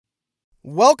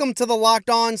Welcome to the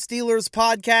Locked On Steelers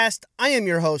podcast. I am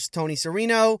your host, Tony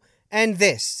Serino, and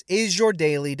this is your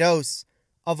daily dose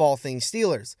of all things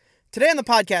Steelers. Today on the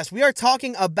podcast, we are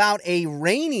talking about a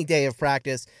rainy day of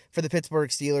practice for the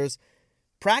Pittsburgh Steelers.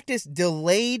 Practice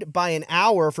delayed by an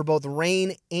hour for both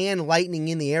rain and lightning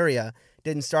in the area.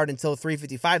 Didn't start until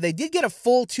 3:55. They did get a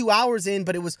full 2 hours in,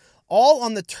 but it was all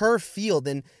on the turf field,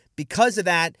 and because of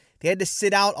that, they had to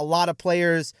sit out a lot of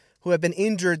players who have been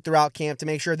injured throughout camp to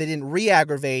make sure they didn't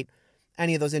re-aggravate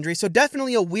any of those injuries. So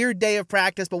definitely a weird day of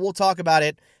practice, but we'll talk about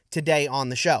it today on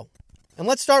the show. And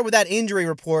let's start with that injury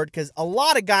report because a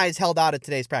lot of guys held out at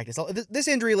today's practice. This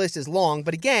injury list is long,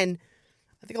 but again,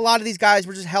 I think a lot of these guys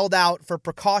were just held out for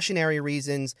precautionary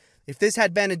reasons. If this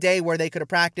had been a day where they could have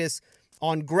practiced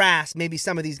on grass, maybe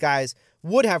some of these guys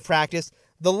would have practiced.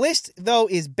 The list, though,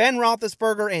 is Ben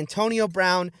Roethlisberger, Antonio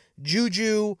Brown,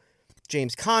 Juju,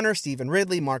 James Conner, Stephen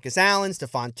Ridley, Marcus Allen,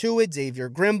 Stephon Tuitt, Xavier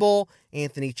Grimble,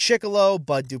 Anthony Chickillo,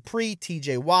 Bud Dupree,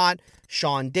 TJ Watt,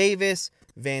 Sean Davis,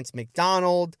 Vance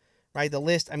McDonald, right? The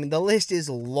list is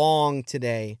long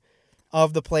today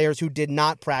of the players who did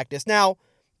not practice. Now,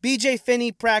 BJ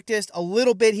Finney practiced a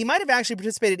little bit. He might have actually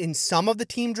participated in some of the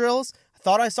team drills. I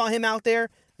thought I saw him out there.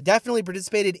 Definitely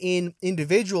participated in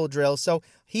individual drills, so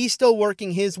he's still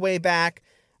working his way back.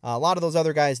 A lot of those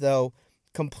other guys, though,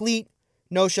 complete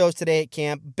no-shows today at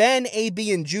camp. Ben,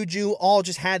 AB, and Juju all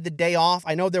just had the day off.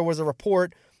 I know there was a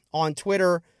report on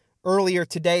Twitter earlier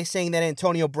today saying that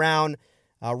Antonio Brown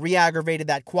re-aggravated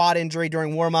that quad injury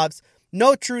during warm-ups.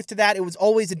 No truth to that. It was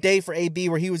always a day for AB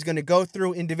where he was going to go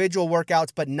through individual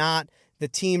workouts, but not the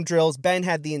team drills. Ben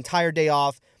had the entire day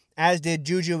off, as did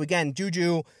Juju. Again,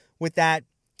 Juju with that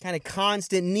kind of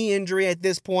constant knee injury at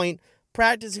this point,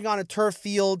 practicing on a turf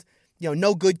field.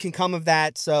 No good can come of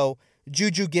that, so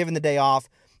Juju given the day off.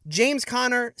 James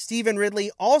Conner, Stephen Ridley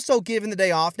also given the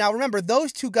day off. Now remember,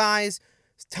 those two guys,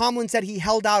 Tomlin said he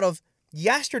held out of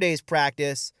yesterday's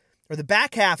practice, or the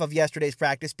back half of yesterday's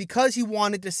practice, because he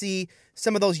wanted to see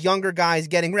some of those younger guys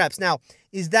getting reps. Now,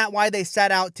 is that why they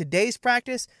sat out today's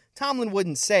practice? Tomlin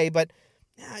wouldn't say, but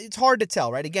it's hard to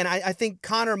tell, right? Again, I think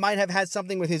Conner might have had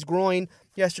something with his groin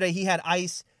yesterday. He had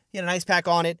ice. He had an ice pack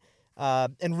on it.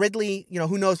 And Ridley,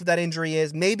 who knows what that injury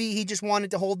is. Maybe he just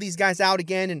wanted to hold these guys out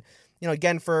again. And,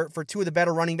 again, for two of the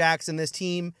better running backs in this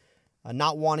team,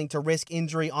 not wanting to risk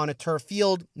injury on a turf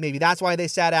field. Maybe that's why they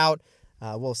sat out.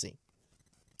 We'll see.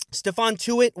 Stephon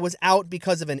Tuitt was out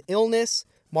because of an illness.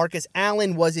 Marcus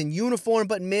Allen was in uniform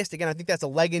but missed. Again, I think that's a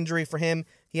leg injury for him.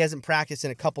 He hasn't practiced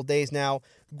in a couple days now.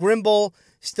 Grimble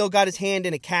still got his hand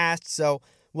in a cast, so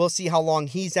we'll see how long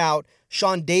he's out.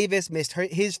 Sean Davis missed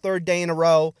his third day in a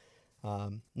row.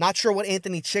 Not sure what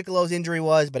Anthony Chickillo's injury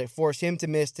was, but it forced him to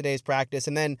miss today's practice.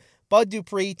 And then Bud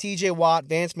Dupree, TJ Watt,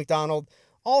 Vance McDonald,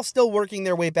 all still working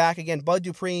their way back. Again, Bud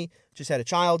Dupree just had a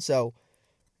child, so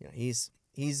he's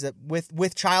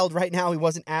with child right now. He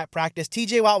wasn't at practice.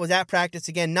 TJ Watt was at practice,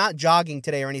 again, not jogging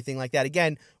today or anything like that.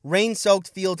 Again, rain-soaked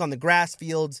fields on the grass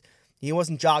fields. He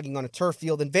wasn't jogging on a turf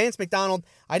field. And Vance McDonald,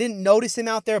 I didn't notice him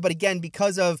out there, but again,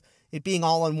 because of it being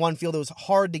all on one field, it was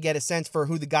hard to get a sense for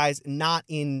who the guys not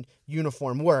in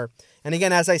uniform were. And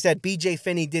again, as I said, BJ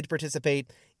Finney did participate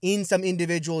in some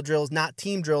individual drills, not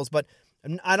team drills, but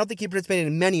I don't think he participated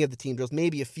in many of the team drills,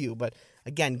 maybe a few. But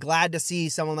again, glad to see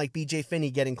someone like BJ Finney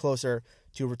getting closer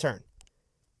to return.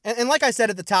 And like I said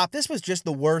at the top, this was just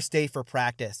the worst day for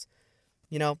practice.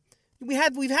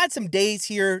 We've had some days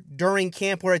here during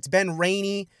camp where it's been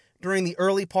rainy during the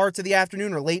early parts of the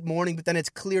afternoon or late morning, but then it's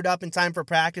cleared up in time for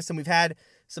practice, and we've had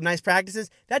some nice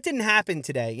practices. That didn't happen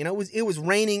today. It was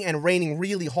raining and raining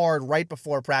really hard right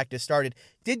before practice started.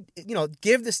 Did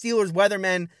give the Steelers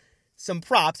weathermen some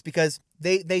props because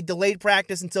they delayed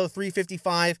practice until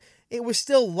 3:55. It was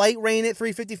still light rain at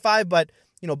 3:55, but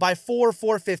by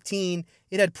 4:15,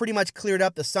 it had pretty much cleared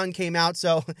up. The sun came out,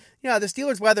 so the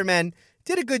Steelers weathermen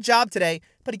did a good job today,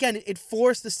 but again, it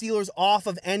forced the Steelers off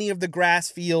of any of the grass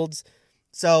fields.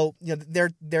 So,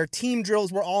 their team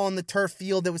drills were all on the turf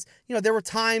field. There were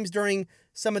times during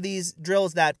some of these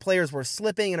drills that players were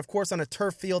slipping, and of course on a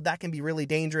turf field that can be really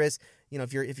dangerous.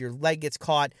 If your leg gets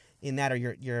caught in that or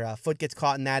your foot gets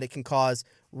caught in that, it can cause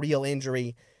real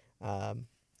injury. And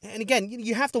again,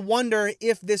 you have to wonder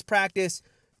if this practice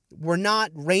were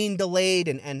not rain delayed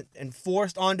and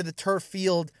forced onto the turf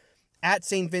field at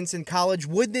St. Vincent College,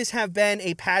 would this have been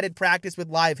a padded practice with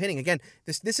live hitting? Again,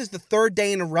 this is the third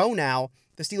day in a row now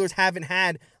the Steelers haven't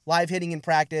had live hitting in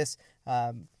practice.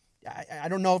 I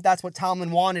don't know if that's what Tomlin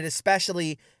wanted,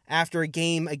 especially after a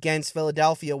game against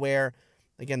Philadelphia where,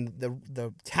 again,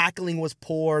 the tackling was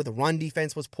poor, the run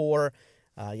defense was poor.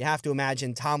 You have to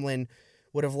imagine Tomlin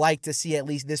would have liked to see at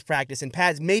least this practice in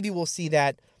pads. Maybe we'll see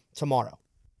that tomorrow.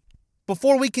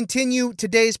 Before we continue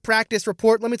today's practice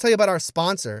report, let me tell you about our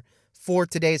sponsor for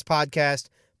today's podcast,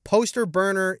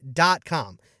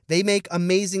 posterburner.com. They make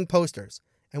amazing posters.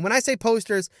 And when I say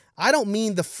posters, I don't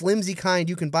mean the flimsy kind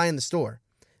you can buy in the store.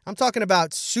 I'm talking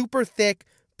about super thick,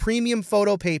 premium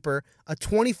photo paper, a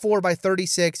 24 by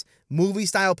 36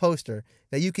 movie-style poster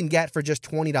that you can get for just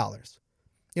 $20.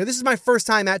 This is my first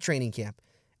time at training camp,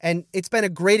 and it's been a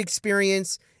great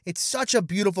experience. It's such a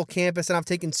beautiful campus, and I've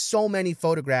taken so many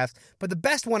photographs. But the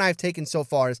best one I've taken so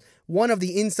far is one of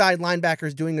the inside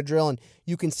linebackers doing a drill, and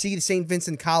you can see the St.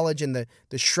 Vincent College and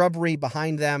the shrubbery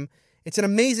behind them. It's an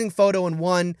amazing photo and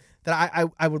one that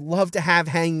I would love to have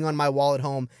hanging on my wall at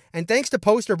home. And thanks to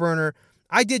Poster Burner,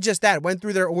 I did just that. Went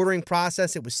through their ordering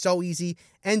process. It was so easy.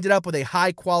 Ended up with a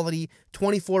high-quality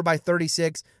 24 by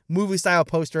 36 movie-style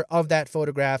poster of that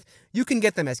photograph. You can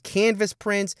get them as canvas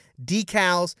prints,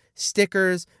 decals,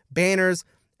 stickers, banners,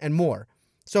 and more.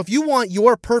 So if you want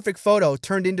your perfect photo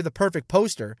turned into the perfect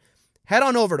poster, head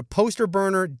on over to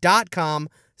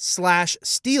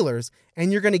posterburner.com/Steelers,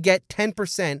 and you're going to get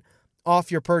 10%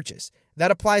 off your purchase. That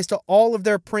applies to all of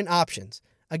their print options.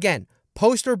 Again,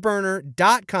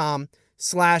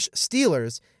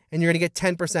 posterburner.com/Steelers, and you're going to get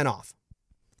 10% off.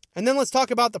 And then let's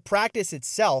talk about the practice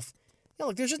itself.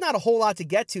 Look, there's just not a whole lot to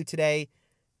get to today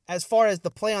as far as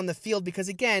the play on the field because,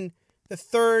 again, the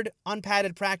third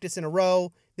unpadded practice in a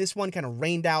row. This one kind of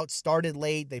rained out, started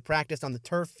late. They practiced on the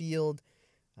turf field.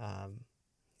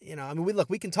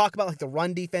 We can talk about the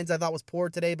run defense I thought was poor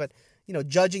today, but,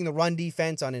 judging the run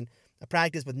defense on a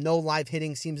practice with no live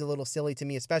hitting seems a little silly to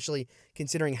me, especially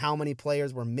considering how many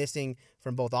players were missing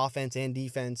from both offense and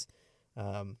defense.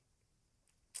 And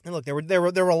look, there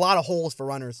were a lot of holes for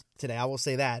runners today. I will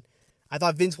say that. I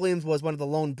thought Vince Williams was one of the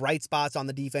lone bright spots on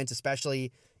the defense,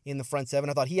 especially in the front seven.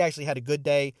 I thought he actually had a good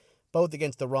day, both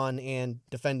against the run and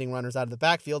defending runners out of the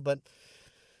backfield. But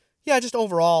yeah, just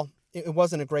overall, it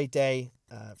wasn't a great day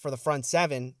for the front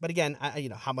seven. But again,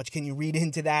 how much can you read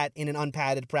into that in an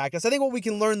unpadded practice? I think what we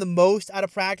can learn the most out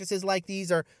of practices like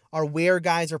these are where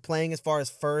guys are playing as far as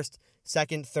first,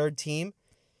 second, third team.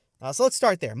 So let's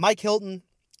start there. Mike Hilton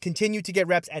continued to get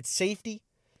reps at safety.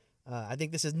 I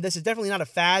think this is definitely not a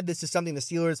fad. This is something the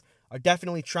Steelers are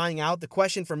definitely trying out. The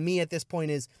question for me at this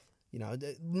point is,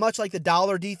 much like the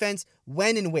dollar defense,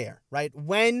 when and where, right?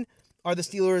 When are the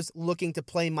Steelers looking to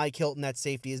play Mike Hilton at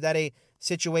safety? Is that a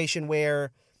situation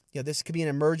where, this could be an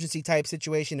emergency type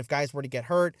situation if guys were to get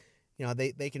hurt?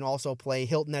 They can also play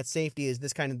Hilton at safety. Is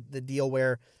this kind of the deal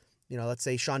where, let's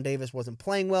say Sean Davis wasn't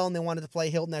playing well and they wanted to play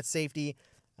Hilton at safety?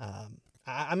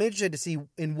 I'm interested to see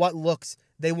in what looks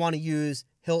they want to use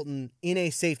Hilton in a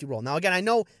safety role. Now, again, I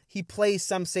know he plays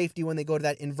some safety when they go to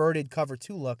that inverted cover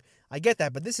 2 look. I get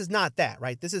that, but this is not that,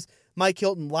 right? This is Mike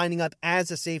Hilton lining up as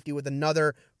a safety with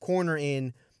another corner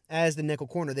in as the nickel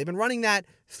corner. They've been running that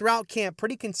throughout camp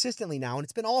pretty consistently now, and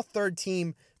it's been all third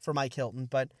team for Mike Hilton,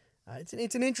 but it's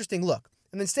an interesting look.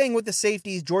 And then staying with the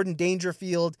safeties, Jordan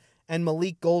Dangerfield and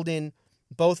Malik Golden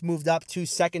both moved up to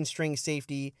second string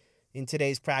safety in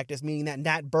today's practice, meaning that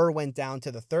Nat Burr went down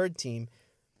to the third team.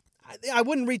 I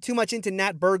wouldn't read too much into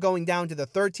Nat Burr going down to the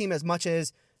third team as much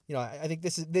as, I think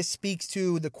this speaks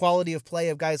to the quality of play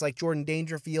of guys like Jordan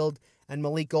Dangerfield and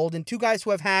Malik Golden, two guys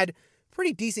who have had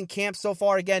pretty decent camps so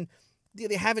far. Again,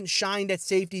 they haven't shined at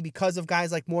safety because of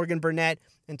guys like Morgan Burnett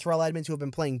and Terrell Edmonds who have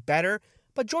been playing better,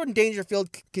 but Jordan Dangerfield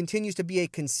continues to be a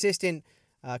consistent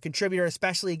contributor,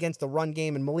 especially against the run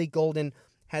game, and Malik Golden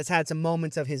has had some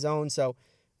moments of his own, so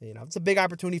it's a big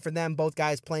opportunity for them, both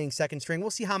guys playing second string.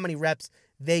 We'll see how many reps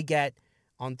they get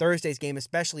on Thursday's game,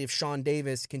 especially if Sean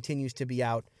Davis continues to be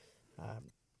out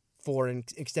for an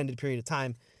extended period of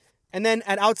time. And then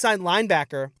at outside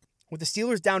linebacker, with the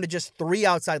Steelers down to just 3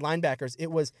 outside linebackers, it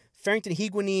was Farrington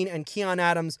Higuain and Keion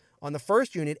Adams on the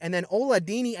first unit, and then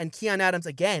Oladini and Keion Adams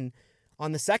again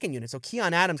on the second unit. So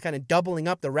Keion Adams kind of doubling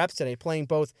up the reps today, playing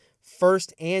both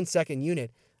first and second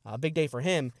unit. Big day for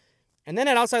him. And then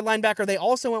at outside linebacker, they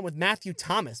also went with Matthew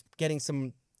Thomas, getting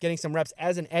some reps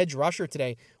as an edge rusher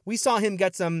today. We saw him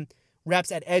get some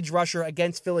reps at edge rusher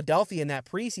against Philadelphia in that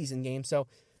preseason game. So,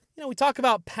 we talk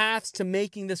about paths to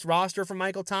making this roster for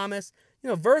Michael Thomas.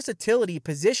 Versatility,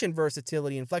 position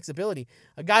versatility, and flexibility.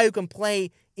 A guy who can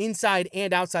play inside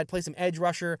and outside, play some edge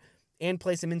rusher, and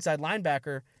play some inside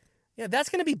linebacker. That's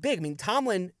going to be big. I mean,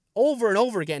 Tomlin over and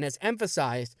over again has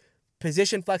emphasized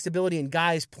position flexibility and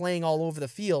guys playing all over the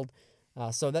field.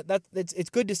 So it's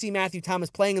good to see Matthew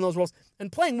Thomas playing in those roles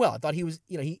and playing well. I thought he was,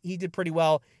 he did pretty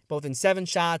well both in 7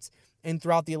 shots and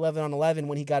throughout the 11-on-11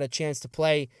 when he got a chance to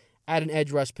play at an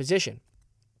edge rush position.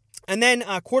 And then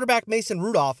quarterback Mason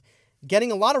Rudolph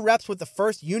getting a lot of reps with the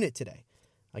first unit today.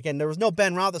 Again, there was no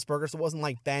Ben Roethlisberger, so it wasn't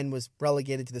like Ben was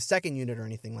relegated to the second unit or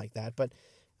anything like that. But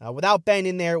without Ben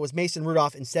in there, it was Mason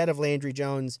Rudolph instead of Landry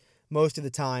Jones most of the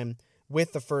time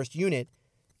with the first unit.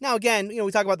 Now, again,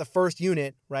 we talk about the first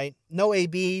unit, right? No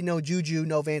AB, no Juju,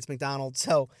 no Vance McDonald.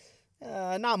 So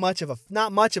not much of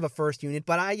a first unit,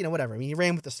 but whatever. I mean, he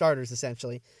ran with the starters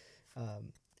essentially.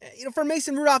 For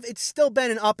Mason Rudolph, it's still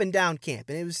been an up and down camp,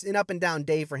 and it was an up and down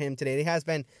day for him today. It has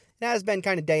been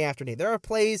kind of day after day. There are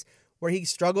plays where he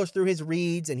struggles through his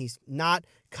reads and he's not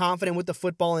confident with the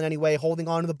football in any way, holding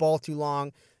on to the ball too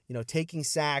long, taking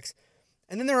sacks.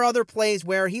 And then there are other plays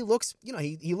where he looks,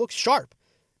 he looks sharp.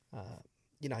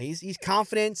 He's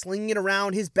confident, slinging it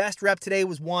around. His best rep today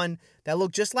was one that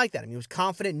looked just like that. I mean, he was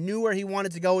confident, knew where he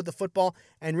wanted to go with the football,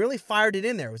 and really fired it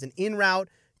in there. It was an in route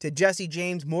to Jesse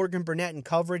James, Morgan Burnett in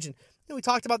coverage. And we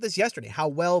talked about this yesterday, how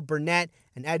well Burnett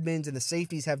and Edmonds and the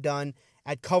safeties have done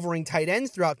at covering tight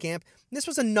ends throughout camp. And this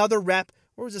was another rep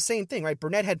where it was the same thing, right?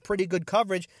 Burnett had pretty good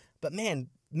coverage, but man,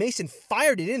 Mason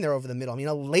fired it in there over the middle. I mean,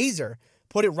 a laser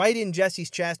put it right in Jesse's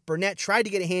chest. Burnett tried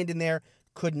to get a hand in there,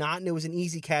 could not, and it was an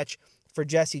easy catch for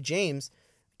Jesse James.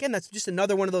 Again, that's just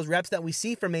another one of those reps that we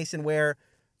see from Mason where,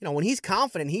 when he's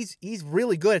confident, he's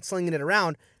really good at slinging it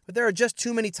around, but there are just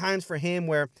too many times for him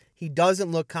where he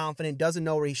doesn't look confident, doesn't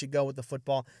know where he should go with the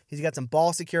football. He's got some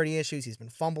ball security issues. He's been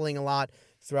fumbling a lot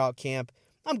throughout camp.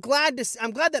 I'm glad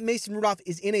that Mason Rudolph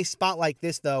is in a spot like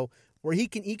this, though, where he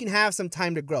can have some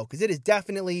time to grow, because it is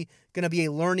definitely going to be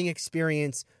a learning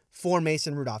experience for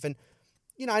Mason Rudolph. And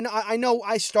I know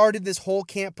I started this whole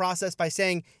camp process by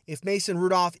saying if Mason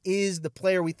Rudolph is the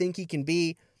player we think he can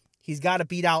be, he's got to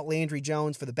beat out Landry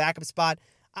Jones for the backup spot.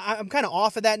 I'm kind of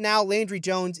off of that now. Landry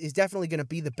Jones is definitely going to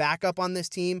be the backup on this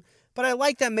team, but I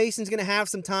like that Mason's going to have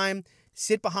some time,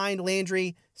 sit behind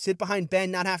Landry, sit behind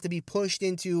Ben, not have to be pushed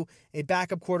into a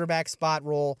backup quarterback spot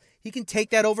role. He can take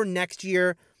that over next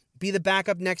year, be the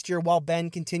backup next year while Ben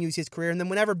continues his career, and then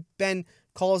whenever Ben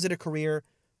calls it a career,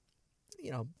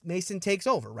 Mason takes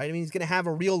over, right? I mean, he's going to have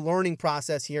a real learning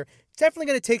process here. It's definitely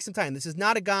going to take some time. This is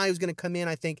not a guy who's going to come in,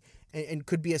 I think, and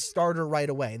could be a starter right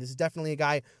away. This is definitely a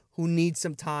guy who needs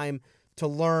some time to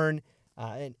learn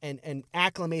and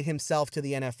acclimate himself to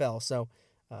the NFL. So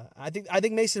I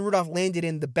think Mason Rudolph landed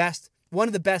in one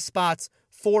of the best spots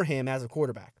for him as a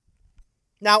quarterback.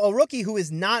 Now, a rookie who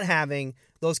is not having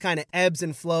those kind of ebbs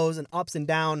and flows and ups and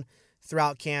downs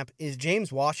throughout camp is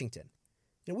James Washington.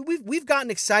 We've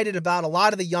gotten excited about a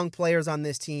lot of the young players on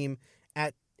this team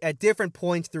at different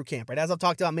points through camp, right? As I've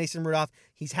talked about Mason Rudolph,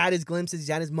 he's had his glimpses, he's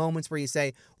had his moments where you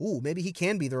say, ooh, maybe he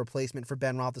can be the replacement for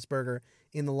Ben Roethlisberger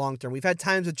in the long term. We've had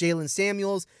times with Jalen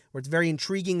Samuels where it's very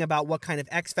intriguing about what kind of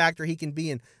X factor he can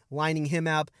be and lining him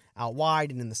up out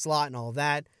wide and in the slot and all of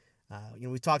that.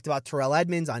 We talked about Terrell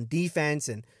Edmonds on defense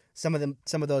and some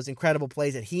of those incredible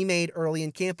plays that he made early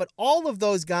in camp, but all of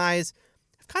those guys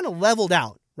have kind of leveled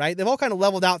out, right? They've all kind of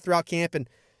leveled out throughout camp, and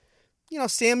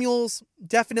Samuels,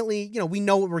 definitely, we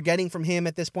know what we're getting from him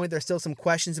at this point. There's still some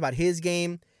questions about his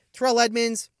game. Terrell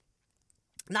Edmonds,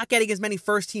 not getting as many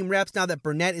first-team reps now that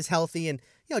Burnett is healthy and,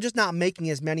 just not making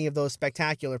as many of those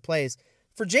spectacular plays.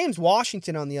 For James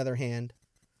Washington, on the other hand,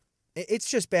 it's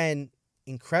just been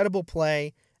incredible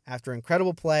play after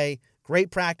incredible play, great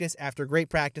practice after great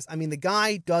practice. I mean, the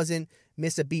guy doesn't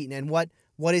miss a beat. And what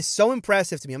is so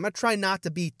impressive to me, I'm going to try not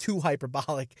to be too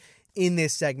hyperbolic in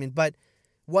this segment, but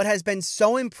what has been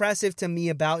so impressive to me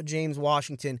about James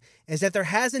Washington is that there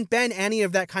hasn't been any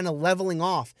of that kind of leveling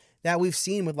off that we've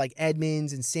seen with like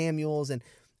Edmonds and Samuels and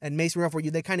Mason Rudolph, where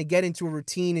they kind of get into a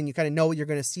routine and you kind of know what you're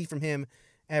going to see from him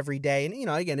every day. And,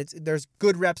 again, there's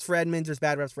good reps for Edmonds, there's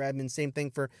bad reps for Edmonds, same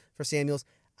thing for Samuels.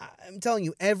 I'm telling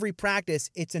you, every practice,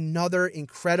 it's another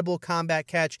incredible combat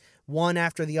catch, one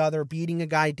after the other, beating a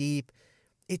guy deep.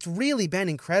 It's really been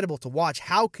incredible to watch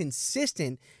how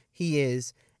consistent he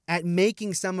is at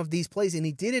making some of these plays. And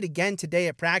he did it again today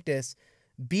at practice,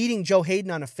 beating Joe Hayden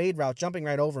on a fade route, jumping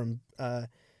right over him,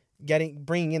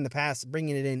 bringing in the pass,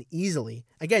 bringing it in easily.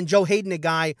 Again, Joe Hayden, a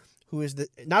guy who is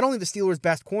not only the Steelers'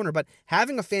 best corner, but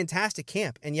having a fantastic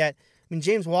camp. And yet,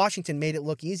 James Washington made it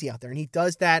look easy out there, and he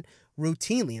does that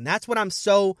routinely. And that's what I'm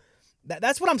so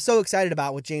excited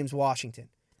about with James Washington.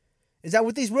 Is that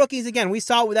with these rookies, again, we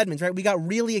saw it with Edmonds, right? We got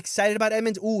really excited about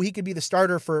Edmonds. Ooh, he could be the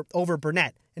starter over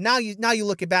Burnett. And now you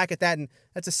look back at that, and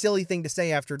that's a silly thing to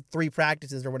say after 3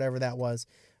 practices or whatever that was,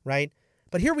 right?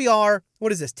 But here we are,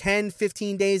 what is this, 10,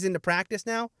 15 days into practice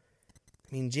now?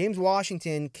 James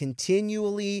Washington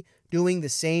continually doing the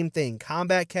same thing,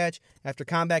 combat catch after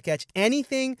combat catch.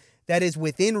 Anything that is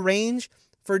within range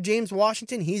for James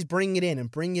Washington, he's bringing it in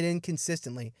and bringing it in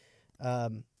consistently.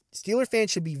 Steeler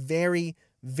fans should be very,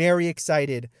 very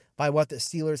excited by what the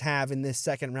Steelers have in this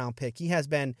second round pick. He has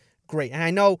been great. And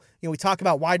I know, we talk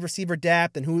about wide receiver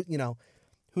depth and who's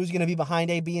going to be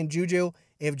behind AB and Juju.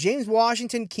 If James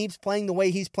Washington keeps playing the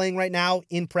way he's playing right now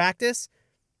in practice,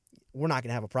 we're not going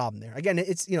to have a problem there. Again,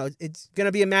 it's going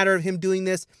to be a matter of him doing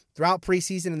this throughout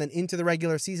preseason and then into the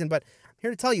regular season. But I'm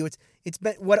here to tell you, it's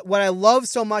been what I love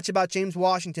so much about James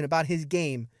Washington, about his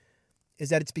game, is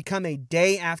that it's become a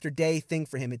day after day thing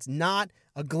for him. It's not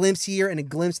a glimpse here and a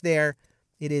glimpse there.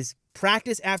 It is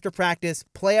practice after practice,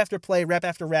 play after play, rep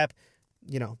after rep,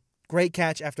 great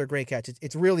catch after great catch.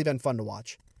 It's really been fun to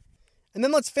watch. And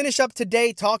then let's finish up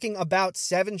today talking about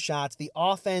 7 shots, the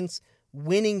offense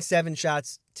winning 7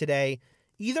 shots today,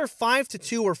 either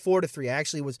 5-2 or 4-3. I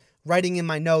actually was writing in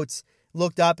my notes,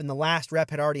 looked up, and the last rep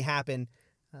had already happened.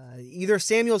 Either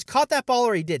Samuels caught that ball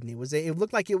or he didn't. It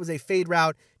looked like it was a fade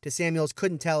route to Samuels.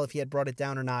 Couldn't tell if he had brought it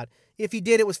down or not. If he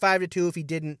did, it was 5-2. If he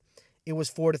didn't, it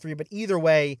was 4-3. But either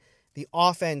way, the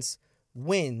offense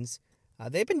wins.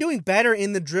 They've been doing better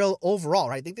in the drill overall,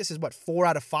 right? I think this is 4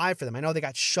 out of 5 for them. I know they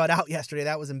got shut out yesterday.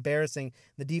 That was embarrassing.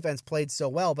 The defense played so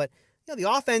well, but the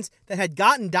offense that had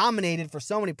gotten dominated for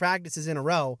so many practices in a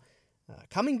row,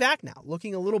 coming back now,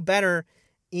 looking a little better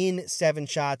in 7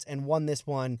 shots and won this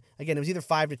one. Again, it was either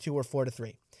 5-2 or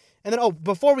 4-3. And then,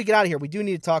 before we get out of here, we do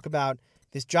need to talk about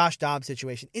this Josh Dobbs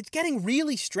situation. It's getting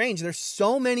really strange. There's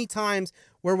so many times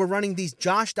where we're running these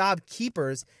Josh Dobbs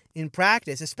keepers in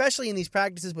practice, especially in these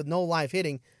practices with no live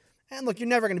hitting. And look, you're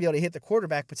never going to be able to hit the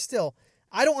quarterback, but still,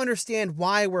 I don't understand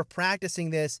why we're practicing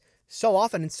this so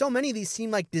often. And so many of these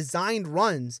seem like designed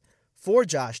runs for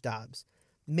Josh Dobbs.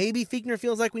 Maybe Fichtner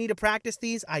feels like we need to practice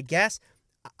these, I guess.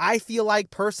 I feel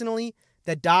like personally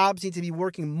that Dobbs needs to be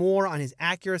working more on his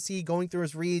accuracy, going through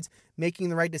his reads, making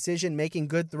the right decision, making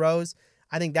good throws.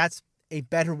 I think that's a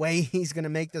better way he's going to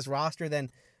make this roster than,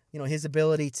 his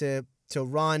ability to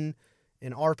run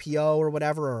an RPO or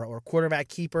whatever, or quarterback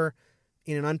keeper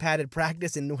in an unpadded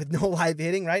practice and with no live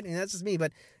hitting, right? And that's just me.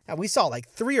 But we saw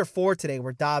 3 or 4 today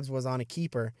where Dobbs was on a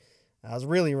keeper. It was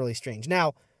really, really strange.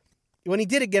 Now, when he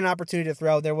did get an opportunity to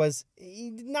throw, there was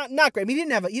not great. I mean, he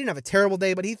didn't have a terrible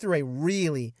day, but he threw a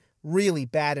really, really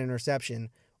bad interception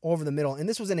over the middle. And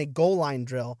this was in a goal line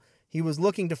drill. He was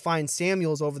looking to find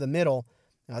Samuels over the middle.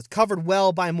 It was covered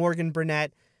well by Morgan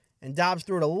Burnett, and Dobbs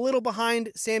threw it a little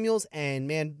behind Samuels, and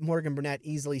man, Morgan Burnett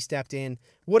easily stepped in.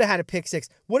 Would have had a pick six.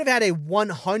 Would have had a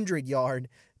 100-yard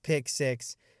pick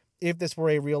six if this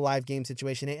were a real live game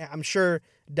situation. I'm sure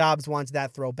Dobbs wants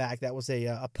that throw back. That was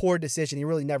a poor decision. He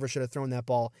really never should have thrown that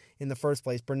ball in the first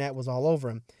place. Burnett was all over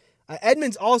him.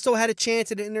 Edmonds also had a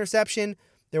chance at an interception.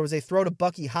 There was a throw to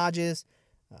Bucky Hodges.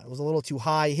 It was a little too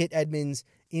high. Hit Edmonds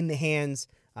in the hands.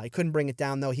 He couldn't bring it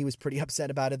down, though. He was pretty upset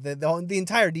about it. The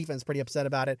entire defense pretty upset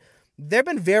about it. They've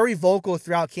been very vocal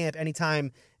throughout camp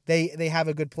anytime they have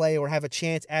a good play or have a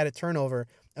chance at a turnover.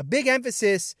 A big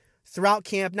emphasis throughout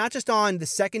camp, not just on the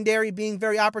secondary being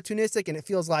very opportunistic, and it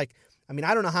feels like, I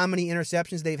don't know how many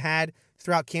interceptions they've had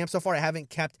throughout camp so far. I haven't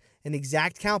kept an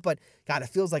exact count, but God, it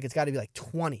feels like it's got to be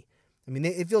 20.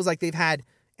 It feels like they've had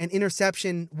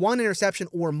one interception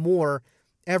or more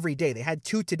every day. They had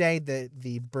 2 today,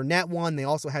 the Burnett one. They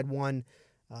also had one,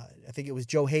 I think it was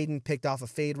Joe Hayden picked off a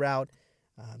fade route.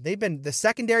 The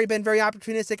secondary been very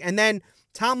opportunistic. And then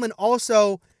Tomlin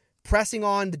also pressing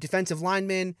on the defensive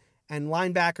linemen and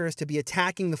linebackers to be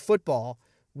attacking the football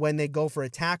when they go for a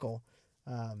tackle.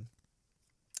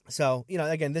 So,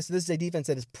 again, this is a defense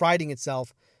that is priding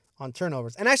itself on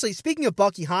turnovers. And actually, speaking of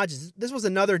Bucky Hodges, this was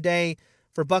another day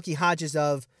for Bucky Hodges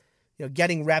of,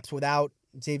 getting reps without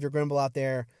Xavier Grimble out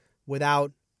there,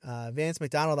 without Vance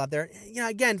McDonald out there.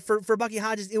 Again, for Bucky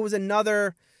Hodges, it was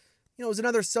another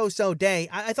so-so day.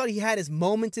 I thought he had his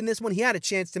moments in this one. He had a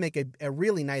chance to make a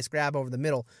really nice grab over the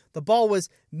middle. The ball was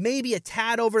maybe a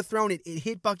tad overthrown. It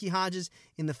hit Bucky Hodges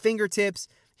in the fingertips.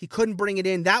 He couldn't bring it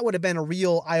in. That would have been a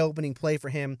real eye-opening play for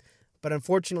him, but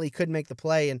unfortunately he couldn't make the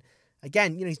play. And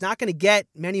again, he's not going to get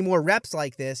many more reps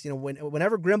like this.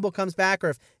 Whenever Grimble comes back,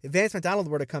 or if Vance McDonald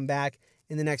were to come back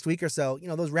in the next week or so,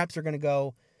 those reps are going to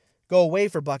go away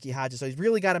for Bucky Hodges. So he's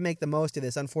really got to make the most of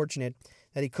this. Unfortunate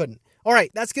that he couldn't. All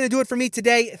right, that's going to do it for me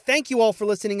today. Thank you all for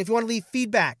listening. If you want to leave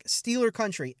feedback,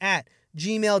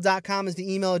 SteelerCountry@gmail.com is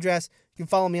the email address. You can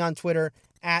follow me on Twitter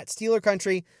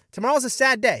 @SteelerCountry. Tomorrow's a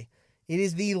sad day. It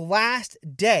is the last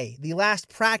day, the last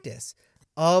practice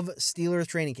of Steelers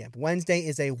training camp. Wednesday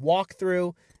is a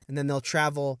walkthrough, and then they'll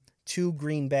travel to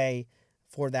Green Bay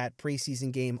for that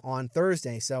preseason game on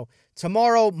Thursday. So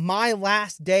tomorrow, my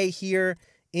last day here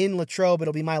in Latrobe.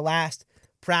 It'll be my last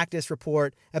practice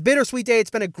report. A bittersweet day. It's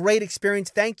been a great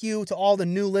experience. Thank you to all the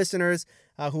new listeners.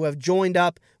 who have joined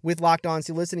up with Locked On,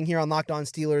 listening here on Locked On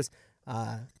Steelers.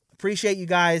 Appreciate you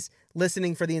guys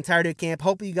listening for the entirety of camp.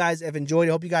 Hope you guys have enjoyed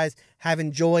it. Hope you guys have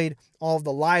enjoyed all of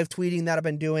the live tweeting that I've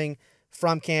been doing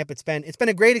from camp. It's been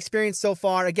a great experience so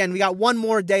far. Again, we got one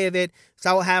more day of it,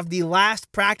 so I will have the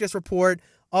last practice report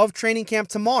of training camp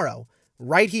tomorrow,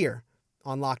 right here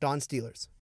on Locked On Steelers.